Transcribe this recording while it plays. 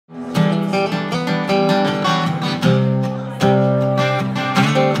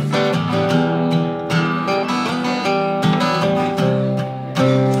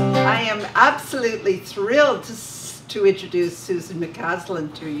to introduce Susan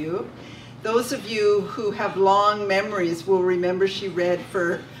McCaslin to you. Those of you who have long memories will remember she read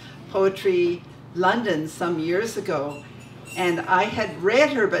for Poetry London some years ago. And I had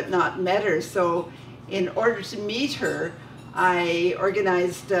read her but not met her, so in order to meet her, I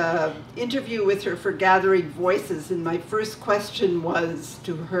organized an interview with her for Gathering Voices, and my first question was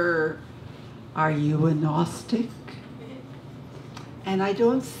to her, "Are you a Gnostic?" And I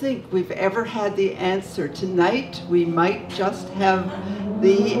don't think we've ever had the answer. Tonight, we might just have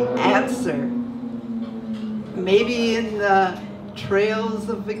the answer. Maybe in the trails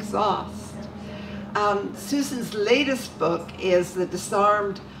of exhaust. Susan's latest book is The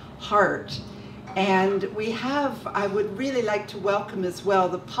Disarmed Heart. And we have, I would really like to welcome as well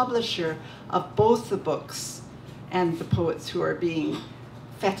the publisher of both the books and the poets who are being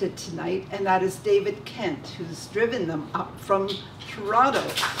feted tonight, and that is David Kent, who's driven them up from Toronto.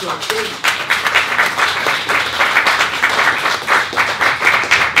 So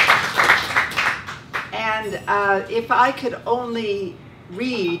and if I could only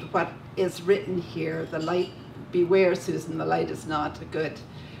read what is written here, the light, beware Susan, the light is not good.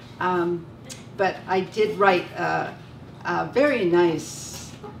 But I did write a very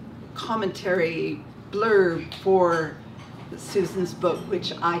nice commentary blurb for Susan's book,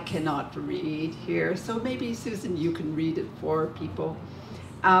 which I cannot read here. So maybe, Susan, you can read it for people.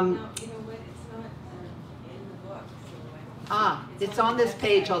 No, you know what? It's not in the book. So it's on this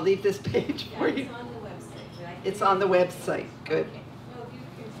page. I'll leave this page for you. It's on the website. It's on the website. Good. Okay. No, if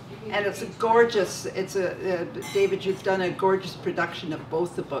you can And it's a gorgeous, David, you've done a gorgeous production of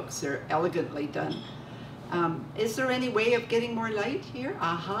both the books. They're elegantly done. Is there any way of getting more light here?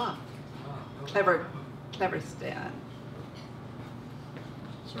 Aha. Clever, clever Stan.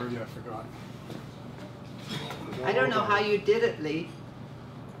 Sorry, I forgot. I don't know how you did it, Lee.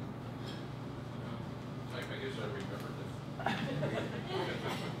 I guess I remembered this.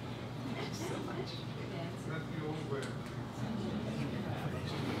 Thanks so much. That's the old way.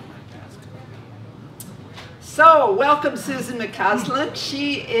 So, welcome Susan McCaslin.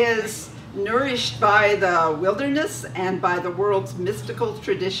 She is nourished by the wilderness and by the world's mystical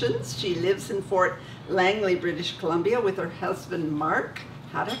traditions. She lives in Fort Langley, British Columbia with her husband Mark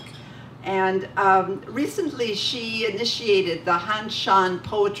Haddock. And recently she initiated the Hanshan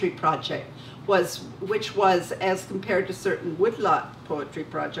Poetry Project, which was, as compared to certain woodlot poetry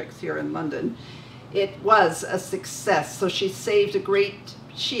projects here in London, it was a success. So she saved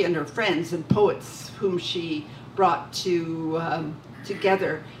she and her friends and poets whom she brought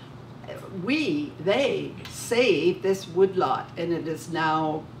together, they saved this woodlot, and it is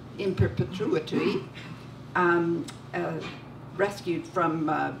now in perpetuity rescued from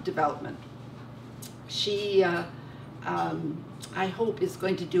development. She, I hope, is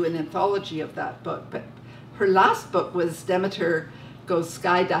going to do an anthology of that book, but her last book was Demeter Goes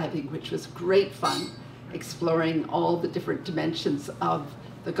Skydiving, which was great fun, exploring all the different dimensions of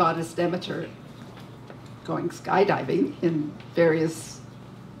the goddess Demeter going skydiving in various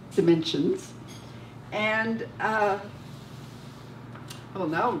dimensions. And I'll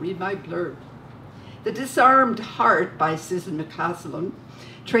now read my blurb. The Disarmed Heart by Susan McCaslin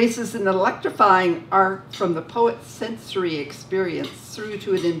traces an electrifying arc from the poet's sensory experience through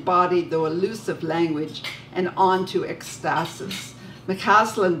to an embodied though elusive language and on to ecstasis.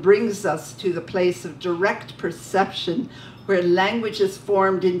 McCaslin brings us to the place of direct perception where language is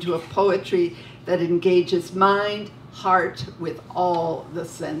formed into a poetry that engages mind, heart with all the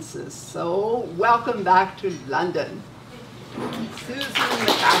senses. So welcome back to London, Susan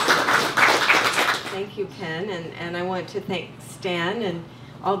McCaslin. Thank you, Penn, and I want to thank Stan and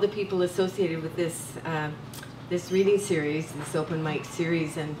all the people associated with this this reading series, this open mic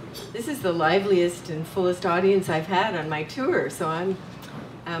series, and this is the liveliest and fullest audience I've had on my tour. So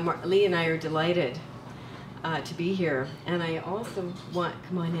Lee and I are delighted to be here, and I also want,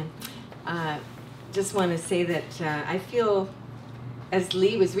 come on in, just want to say that I feel, as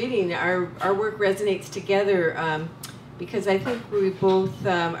Lee was reading, our work resonates together. Because I think we both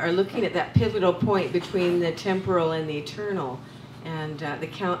are looking at that pivotal point between the temporal and the eternal, and the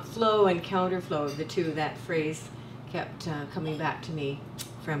flow and counterflow of the two. That phrase kept coming back to me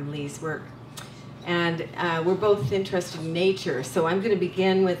from Lee's work. And we're both interested in nature, so I'm going to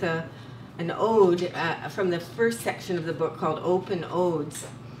begin with an ode from the first section of the book called Open Odes.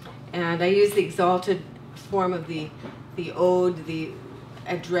 And I use the exalted form of the ode, the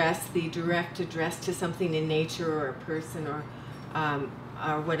address, the direct address to something in nature or a person or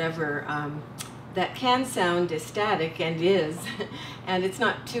whatever, that can sound ecstatic and is, and it's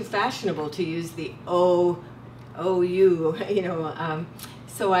not too fashionable to use the you, you know.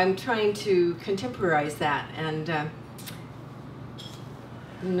 So I'm trying to contemporize that, and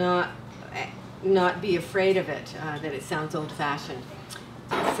not be afraid of it, that it sounds old-fashioned.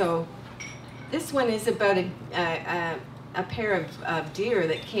 So this one is about a pair of deer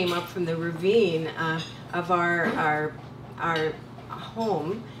that came up from the ravine of our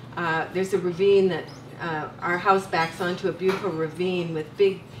home. There's a ravine that our house backs onto a beautiful ravine with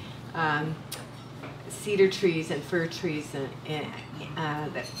big cedar trees and fir trees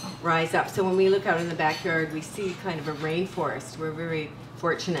that rise up. So when we look out in the backyard, we see kind of a rainforest. We're very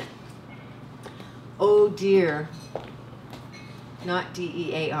fortunate. Oh dear, not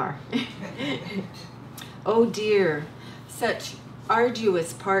D-E-A-R. Oh dear, such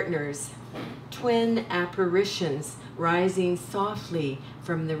arduous partners, twin apparitions rising softly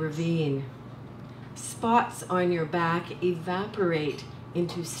from the ravine. Spots on your back evaporate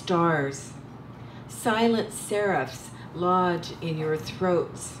into stars. Silent seraphs lodge in your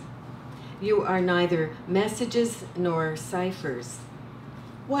throats. You are neither messages nor ciphers.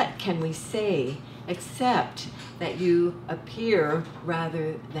 What can we say except that you appear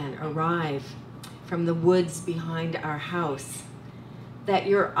rather than arrive from the woods behind our house? That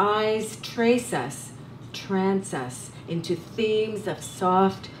your eyes trace us, trance us into themes of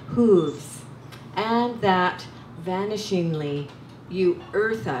soft hooves, and that, vanishingly, you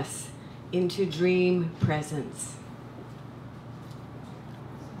earth us into dream presence.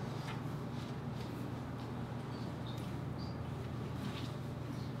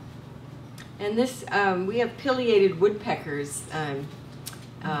 And this, we have pileated woodpeckers on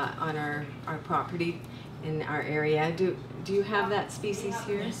our property in our area. Do you have that species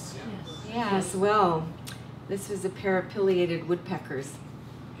here? Yes. Yes, well, this is a pair of pileated woodpeckers.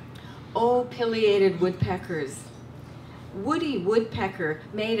 Oh, pileated woodpeckers. Woody woodpecker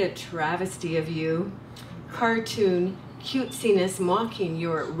made a travesty of you. Cartoon cutesiness mocking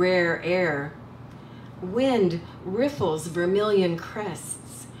your rare air. Wind riffles vermilion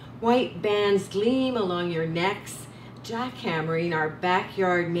crests. White bands gleam along your necks, jackhammering our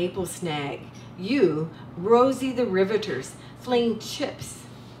backyard maple snag. You, Rosie the Riveters, fling chips.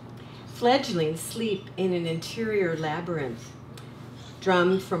 Fledglings sleep in an interior labyrinth,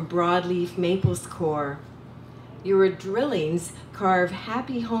 drummed from broadleaf maple's core. Your drillings carve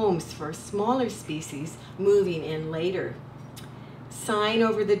happy homes for smaller species moving in later. Sign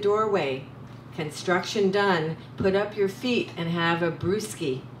over the doorway, construction done, put up your feet and have a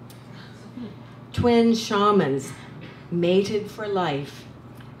brewski. Twin shamans, mated for life,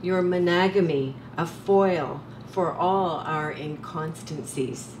 your monogamy a foil for all our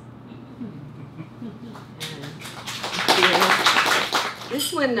inconstancies.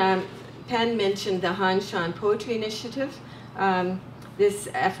 This one, Penn mentioned the Han Shan Poetry Initiative. This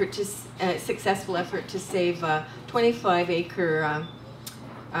effort successful effort to save a 25-acre,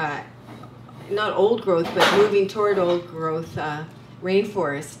 not old growth, but moving toward old growth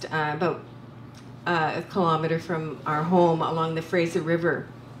rainforest, about a kilometer from our home along the Fraser River.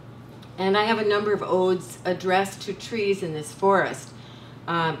 And I have a number of odes addressed to trees in this forest.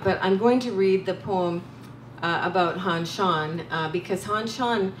 But I'm going to read the poem about Han Shan, because Han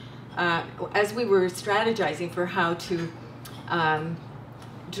Shan, as we were strategizing for how to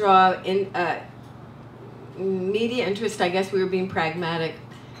draw in media interest, I guess we were being pragmatic,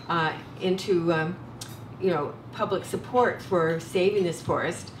 into public support for saving this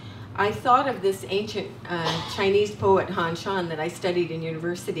forest. I thought of this ancient Chinese poet Han Shan that I studied in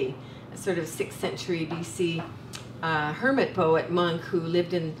university, a sort of 6th century BC hermit poet monk who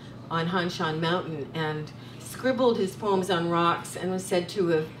lived on Han Shan Mountain and scribbled his poems on rocks and was said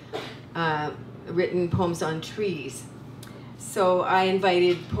to have written poems on trees. So I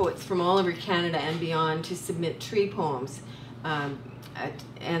invited poets from all over Canada and beyond to submit tree poems.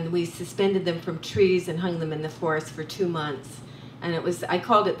 And we suspended them from trees and hung them in the forest for 2 months. And I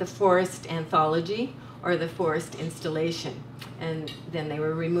called it the Forest Anthology or the Forest Installation. And then they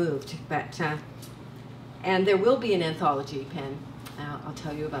were removed. And there will be an anthology, Penn. I'll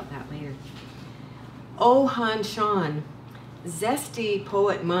tell you about that later. Oh, Han Shan, zesty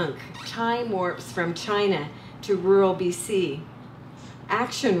poet monk, time warps from China to rural BC.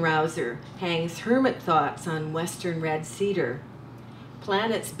 Action rouser hangs hermit thoughts on western red cedar.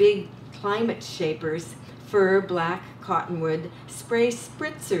 Planet's big climate shapers, fir, black, cottonwood, spray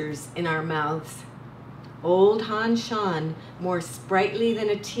spritzers in our mouths. Old Han Shan, more sprightly than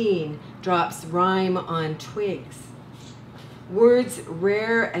a teen, drops rhyme on twigs. Words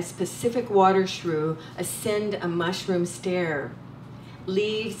rare as Pacific water shrew ascend a mushroom stair.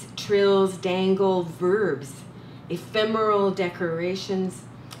 Leaves, trills, dangle verbs, ephemeral decorations,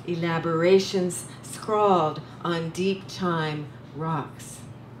 elaborations scrawled on deep time rocks.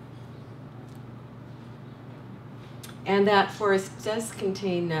 And that forest does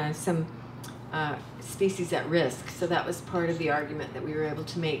contain some species at risk, so that was part of the argument that we were able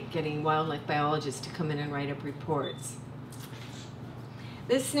to make, getting wildlife biologists to come in and write up reports.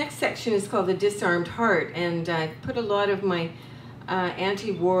 This next section is called The Disarmed Heart, and I put a lot of my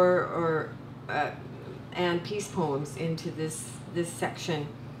anti-war and peace poems into this section.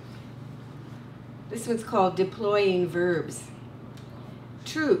 This one's called Deploying Verbs.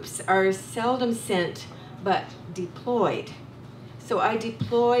 Troops are seldom sent but deployed. So I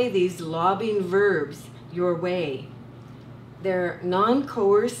deploy these lobbing verbs your way. Their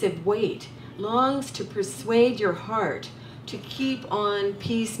non-coercive weight longs to persuade your heart to keep on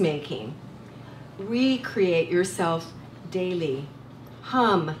peacemaking. Recreate yourself daily.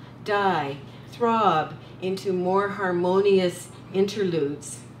 Hum, die, throb into more harmonious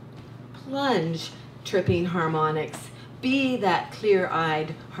interludes. Plunge, tripping harmonics. Be that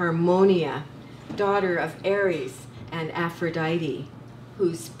clear-eyed Harmonia, daughter of Ares and Aphrodite,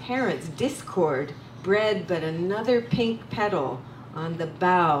 whose parents' discord bred but another pink petal on the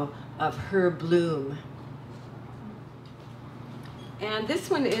bough of her bloom. And this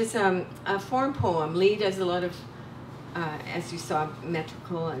one is a form poem. Lee does a lot of, as you saw,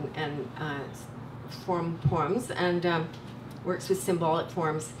 metrical and form poems, and works with symbolic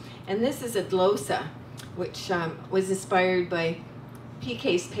forms. And this is a glosa, which was inspired by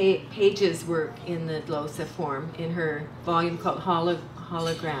P.K. Page's work in the glosa form in her volume called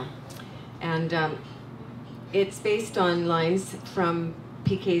Hologram. And it's based on lines from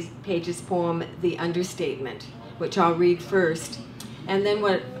P.K. Page's poem, The Understatement, which I'll read first. And then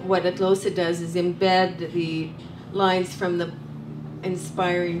what a glosa does is embed the lines from the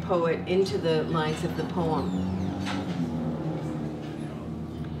inspiring poet into the lines of the poem.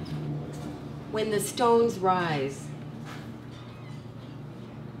 When the stones rise,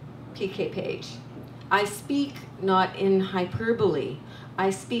 P.K. Page. I speak not in hyperbole.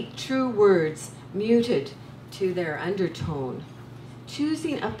 I speak true words muted to their undertone,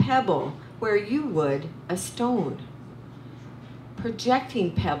 choosing a pebble where you would a stone,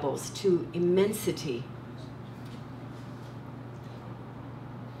 projecting pebbles to immensity.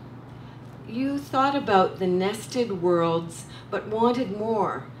 You thought about the nested worlds, but wanted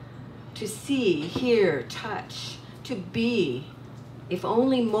more, to see, hear, touch, to be, if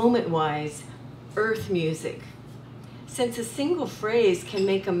only moment-wise, earth music. Since a single phrase can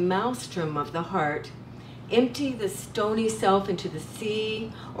make a maelstrom of the heart, empty the stony self into the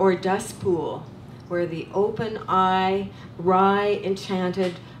sea or dust pool, where the open eye, wry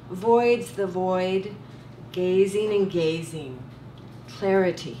enchanted, voids the void, gazing and gazing.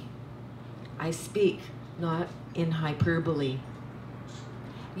 Clarity. I speak not in hyperbole.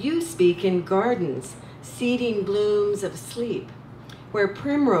 You speak in gardens, seeding blooms of sleep, where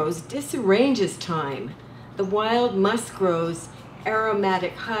primrose disarranges time, the wild musk rose,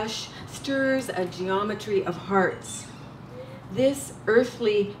 aromatic hush, stirs a geometry of hearts. This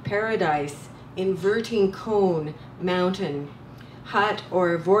earthly paradise, inverting cone, mountain, hut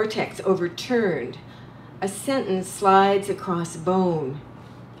or vortex overturned, a sentence slides across bone.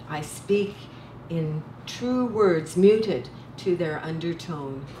 I speak in true words muted to their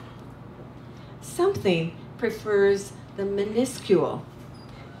undertone. Something prefers the minuscule,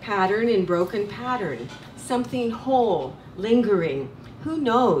 pattern in broken pattern, something whole, lingering, who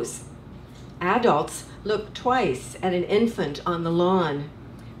knows? Adults look twice at an infant on the lawn,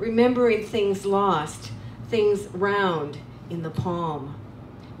 remembering things lost, things round in the palm.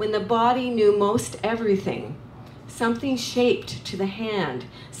 When the body knew most everything, something shaped to the hand,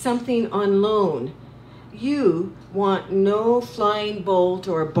 something on loan. You want no flying bolt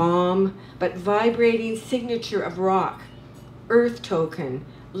or bomb, but vibrating signature of rock, earth token,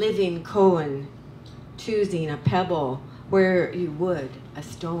 living koan, choosing a pebble where you would a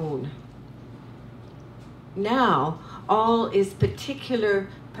stone. Now, all is particulate.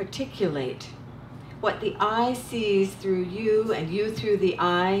 What the eye sees through you and you through the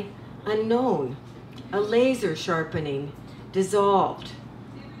eye, unknown. A laser sharpening, dissolved.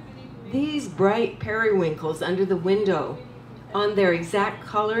 These bright periwinkles under the window, on their exact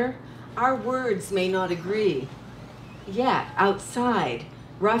color, our words may not agree. Yet, outside,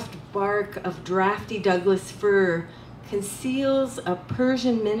 rough bark of drafty Douglas fir conceals a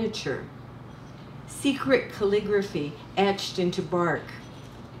Persian miniature. Secret calligraphy etched into bark.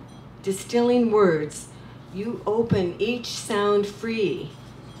 Distilling words, you open each sound free,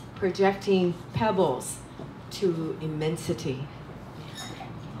 projecting pebbles to immensity.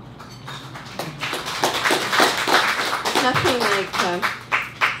 Nothing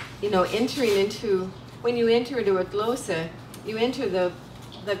like, entering into, when you enter into a glosa, you enter the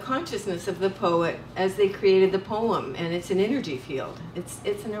the consciousness of the poet as they created the poem, and it's an energy field. It's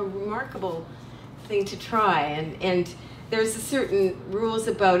a remarkable thing to try, and there's a certain rules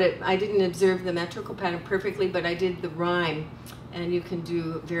about it. I didn't observe the metrical pattern perfectly, but I did the rhyme, and you can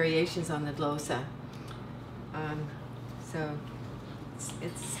do variations on the glosa. So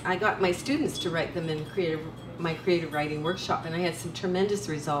I got my students to write them in my creative writing workshop, and I had some tremendous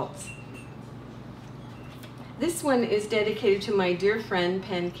results. This one is dedicated to my dear friend,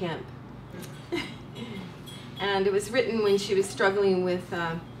 Penn Kemp. And it was written when she was struggling with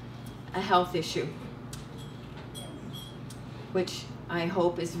a health issue, which I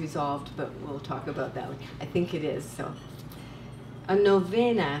hope is resolved, but we'll talk about that. I think it is, so. A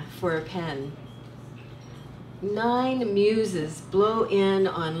novena for a pen. 9 muses blow in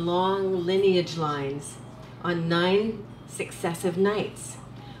on long lineage lines on 9 successive nights,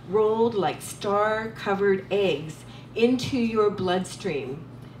 rolled like star-covered eggs into your bloodstream,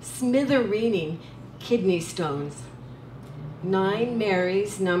 smithereening kidney stones. 9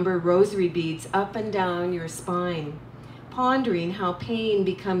 Marys number rosary beads up and down your spine, pondering how pain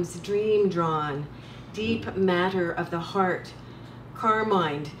becomes dream-drawn, deep matter of the heart,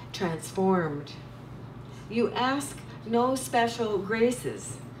 carmined, transformed. You ask no special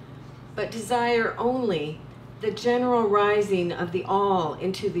graces, but desire only the general rising of the all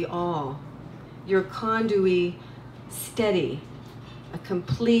into the all, your conduit steady, a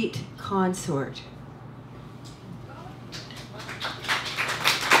complete consort.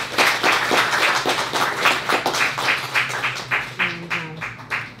 And,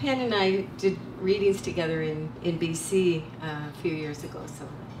 Penn and I did readings together in BC a few years ago, so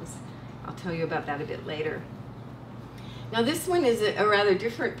I'll tell you about that a bit later. Now this one is a rather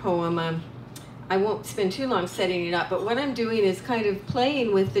different poem. I won't spend too long setting it up, but what I'm doing is kind of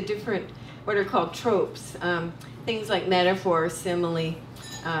playing with the different, what are called tropes, things like metaphor, simile,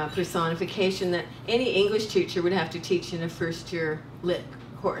 personification that any English teacher would have to teach in a first-year lit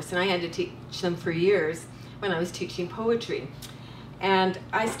course, and I had to teach them for years when I was teaching poetry. And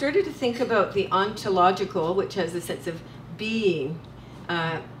I started to think about the ontological, which has a sense of being,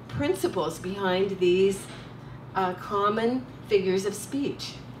 principles behind these common figures of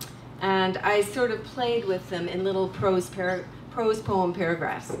speech. And I sort of played with them in little prose poem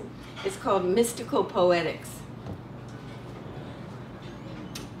paragraphs. It's called Mystical Poetics.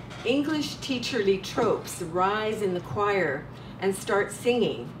 English teacherly tropes rise in the choir and start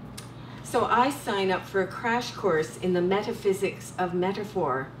singing. So I sign up for a crash course in the metaphysics of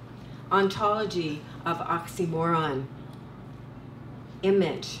metaphor, ontology of oxymoron,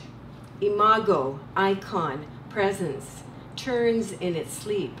 image, imago, icon, presence, turns in its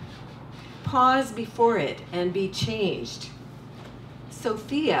sleep. Pause before it and be changed.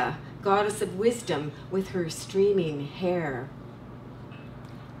 Sophia, goddess of wisdom with her streaming hair.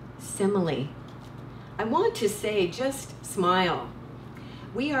 Simile. I want to say just smile.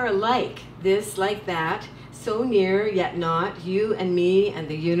 We are alike, this like that, so near yet not, you and me and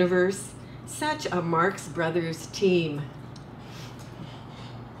the universe. Such a Marx Brothers team.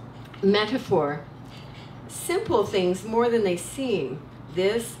 Metaphor. Simple things more than they seem.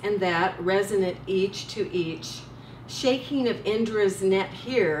 This and that resonant each to each. Shaking of Indra's net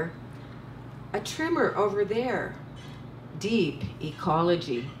here. A tremor over there. Deep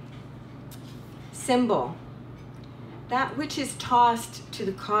ecology. Symbol. That which is tossed to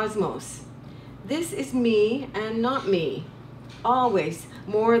the cosmos. This is me and not me. Always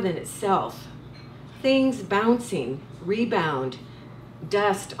more than itself. Things bouncing, rebound,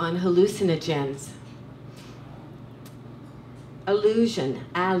 dust on hallucinogens. Illusion,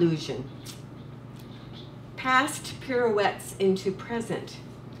 allusion. Past pirouettes into present.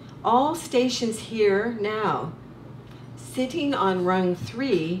 All stations here now. Sitting on rung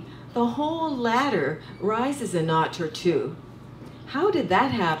 3, the whole ladder rises a notch or two. How did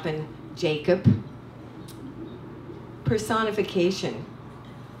that happen, Jacob? Personification.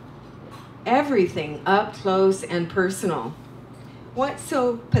 Everything up close and personal. What's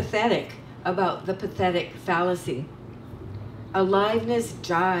so pathetic about the pathetic fallacy? Aliveness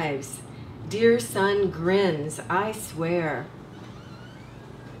jives. Dear son grins, I swear.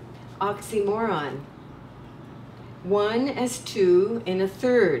 Oxymoron. 1 as 2 in a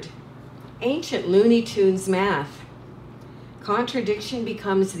third. Ancient Looney Tunes math. Contradiction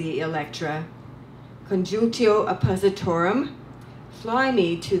becomes the Electra. Conjunctio oppositorum. Fly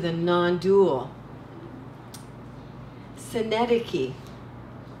me to the non-dual. Synecdoche.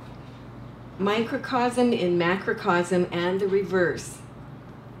 Microcosm in macrocosm and the reverse.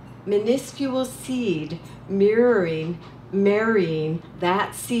 Minuscule seed mirroring, marrying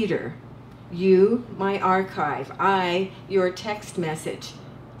that cedar. You, my archive. I, your text message.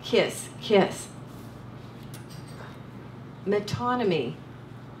 kiss, kiss. Metonymy.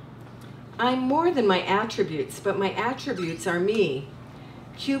 I'm more than my attributes, but my attributes are me.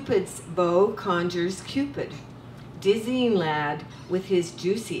 Cupid's bow conjures Cupid, dizzying lad with his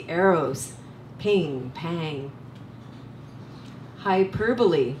juicy arrows, ping, pang.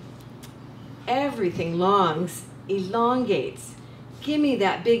 Hyperbole. Everything longs, elongates. Gimme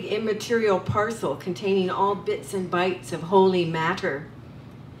that big immaterial parcel containing all bits and bytes of holy matter.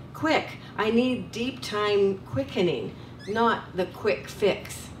 Quick, I need deep time quickening, not the quick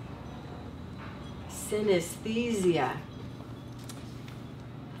fix. Synesthesia.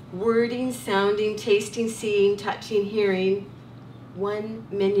 Wording, sounding, tasting, seeing, touching, hearing, one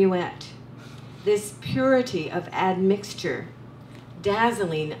minuet. This purity of admixture,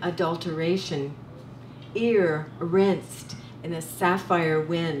 dazzling adulteration, ear rinsed in a sapphire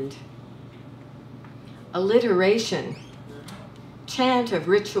wind. Alliteration, chant of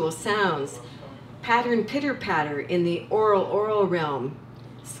ritual sounds, pattern pitter-patter in the oral realm,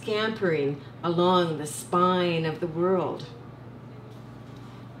 scampering along the spine of the world.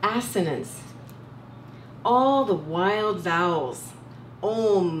 Assonance, all the wild vowels,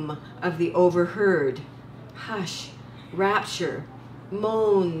 om of the overheard, hush, rapture,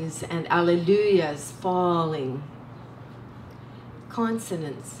 moans and alleluias falling.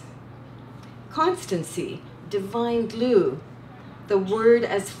 Consonance, constancy, divine glue, the word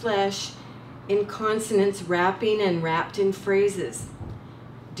as flesh in consonance wrapping and wrapped in phrases.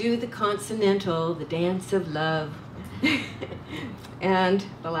 Do the consonantal, the dance of love. And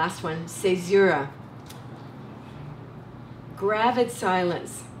the last one, caesura. Gravid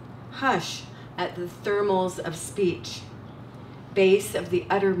silence, hush at the thermals of speech, base of the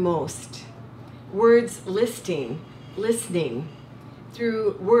uttermost, words listing, listening,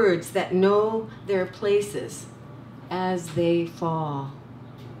 through words that know their places as they fall.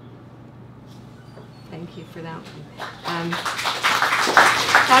 Thank you for that one.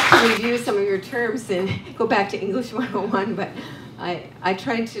 Have to review some of your terms and go back to English 101, but I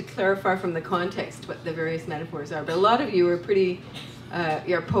tried to clarify from the context what the various metaphors are. But a lot of you are pretty,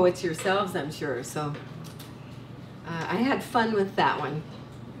 you're poets yourselves, I'm sure, so I had fun with that one.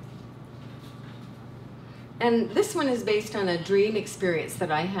 And this one is based on a dream experience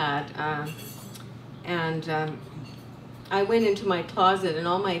that I had. I went into my closet and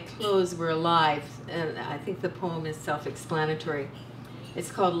all my clothes were alive. And I think the poem is self-explanatory.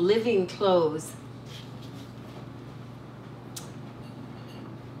 It's called Living Clothes.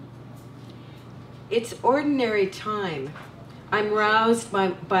 It's ordinary time. I'm roused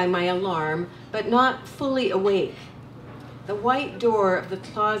by my alarm, but not fully awake. The white door of the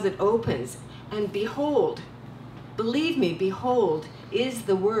closet opens, and behold, believe me, behold, is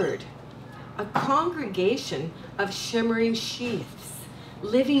the word. A congregation of shimmering sheaths,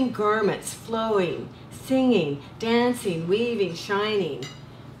 living garments flowing, singing, dancing, weaving, shining.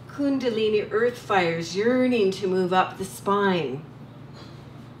 Kundalini earth fires yearning to move up the spine.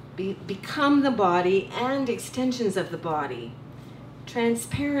 Become the body and extensions of the body.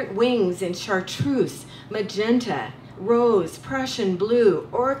 Transparent wings in chartreuse, magenta, rose, Prussian blue,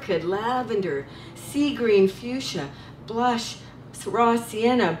 orchid, lavender, sea green fuchsia, blush, raw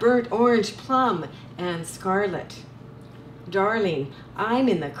sienna, burnt orange, plum, and scarlet. Darling, I'm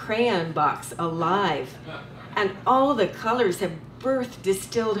in the crayon box alive, and all the colors have birthed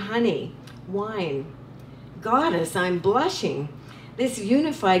distilled honey, wine. Goddess, I'm blushing. This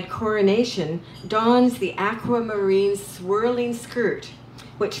unified coronation dons the aquamarine swirling skirt,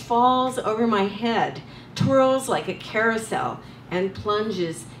 which falls over my head, twirls like a carousel, and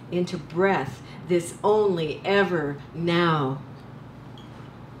plunges into breath, this only ever now.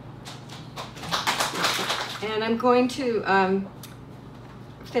 And I'm going to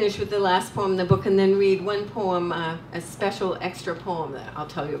finish with the last poem in the book and then read one poem, a special extra poem that I'll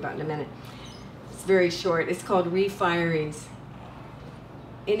tell you about in a minute. It's very short. It's called Refirings.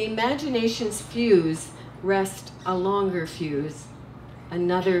 In imagination's fuse rest a longer fuse,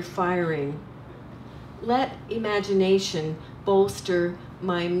 another firing. Let imagination bolster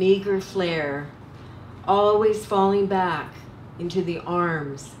my meager flare, always falling back into the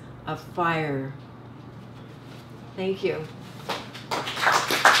arms of fire. Thank you.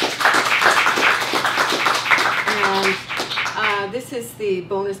 And this is the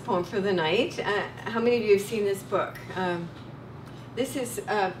bonus poem for the night. How many of you have seen this book? This is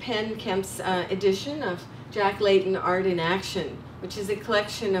Penn, Kemp's edition of Jack Layton, Art in Action, which is a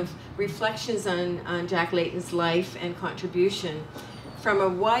collection of reflections on Jack Layton's life and contribution from a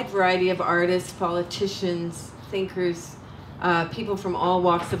wide variety of artists, politicians, thinkers, people from all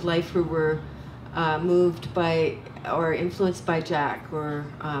walks of life who were moved by or influenced by Jack, or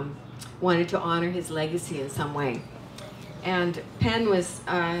wanted to honor his legacy in some way. And Penn was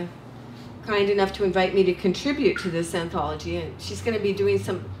kind enough to invite me to contribute to this anthology, and she's going to be doing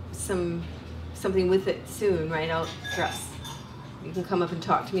something with it soon, right? Perhaps you can come up and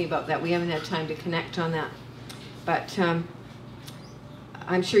talk to me about that. We haven't had time to connect on that, but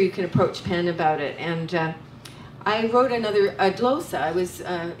I'm sure you can approach Penn about it. And I wrote a glossa. I was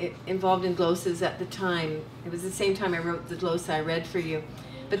involved in glossas at the time. It was the same time I wrote the glossa I read for you.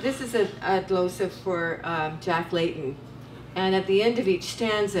 But this is a glossa for Jack Layton. And at the end of each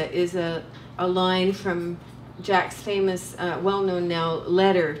stanza is a line from Jack's famous, well-known now,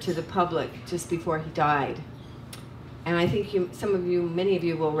 letter to the public just before he died. And I think many of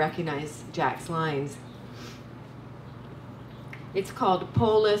you will recognize Jack's lines. It's called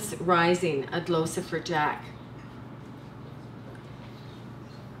Polis Rising, a glossa for Jack.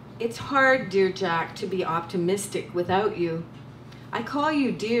 It's hard, dear Jack, to be optimistic without you. I call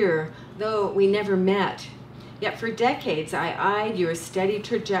you dear, though we never met. Yet for decades I eyed your steady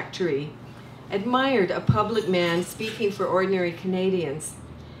trajectory, admired a public man speaking for ordinary Canadians,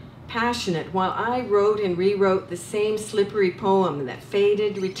 passionate while I wrote and rewrote the same slippery poem that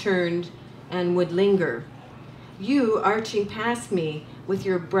faded, returned, and would linger. You arching past me with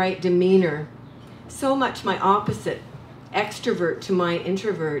your bright demeanor, so much my opposite, extrovert to my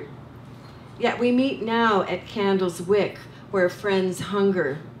introvert. Yet we meet now at Candle's Wick, where friends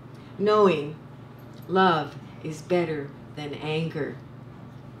hunger, knowing love is better than anger.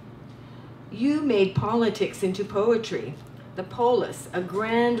 You made politics into poetry, the polis, a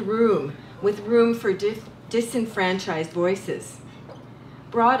grand room with room for disenfranchised voices,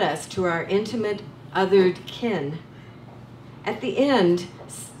 brought us to our intimate, othered kin. At the end,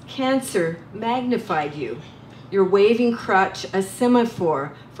 cancer magnified you, your waving crutch a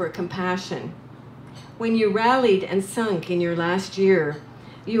semaphore for compassion. When you rallied and sunk in your last year,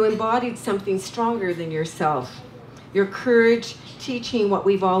 you embodied something stronger than yourself, your courage teaching what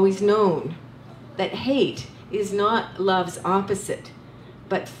we've always known, that hate is not love's opposite,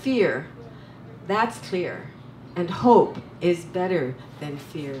 but fear. That's clear, and hope is better than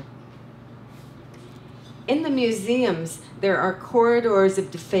fear. In the museums, there are corridors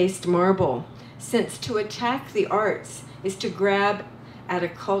of defaced marble, since to attack the arts is to grab at a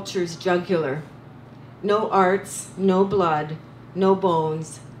culture's jugular. No arts, no blood, no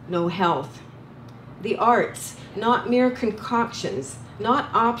bones, no health. The arts, not mere concoctions,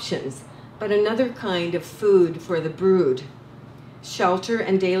 not options, but another kind of food for the brood. Shelter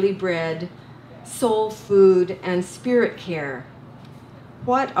and daily bread, soul food and spirit care.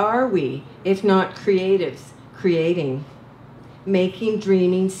 What are we, if not creatives, creating? Making,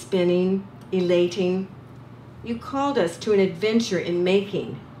 dreaming, spinning, elating. You called us to an adventure in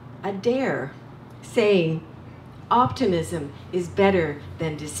making, a dare, saying, optimism is better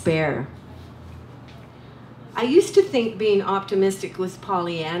than despair. I used to think being optimistic was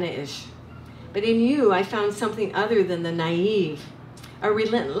Pollyanna-ish, but in you I found something other than the naive, a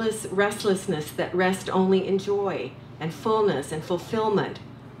relentless restlessness that rests only in joy and fullness and fulfillment,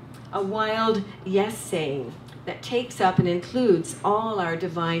 a wild yes-saying that takes up and includes all our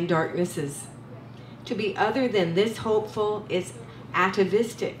divine darknesses. To be other than this hopeful is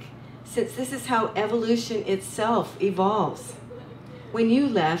atavistic, since this is how evolution itself evolves. When you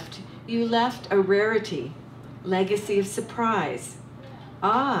left a rarity, legacy of surprise.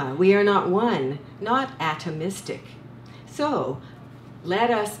 Ah, we are not one, not atomistic. So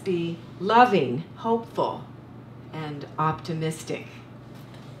let us be loving, hopeful, and optimistic.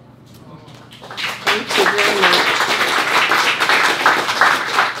 Thank you very much.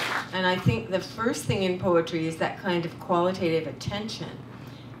 And I think the first thing in poetry is that kind of qualitative attention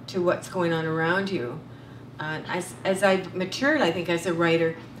to what's going on around you. As I've matured, I think, as a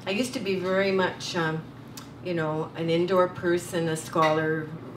writer, I used to be very much, you know, an indoor person, a scholar,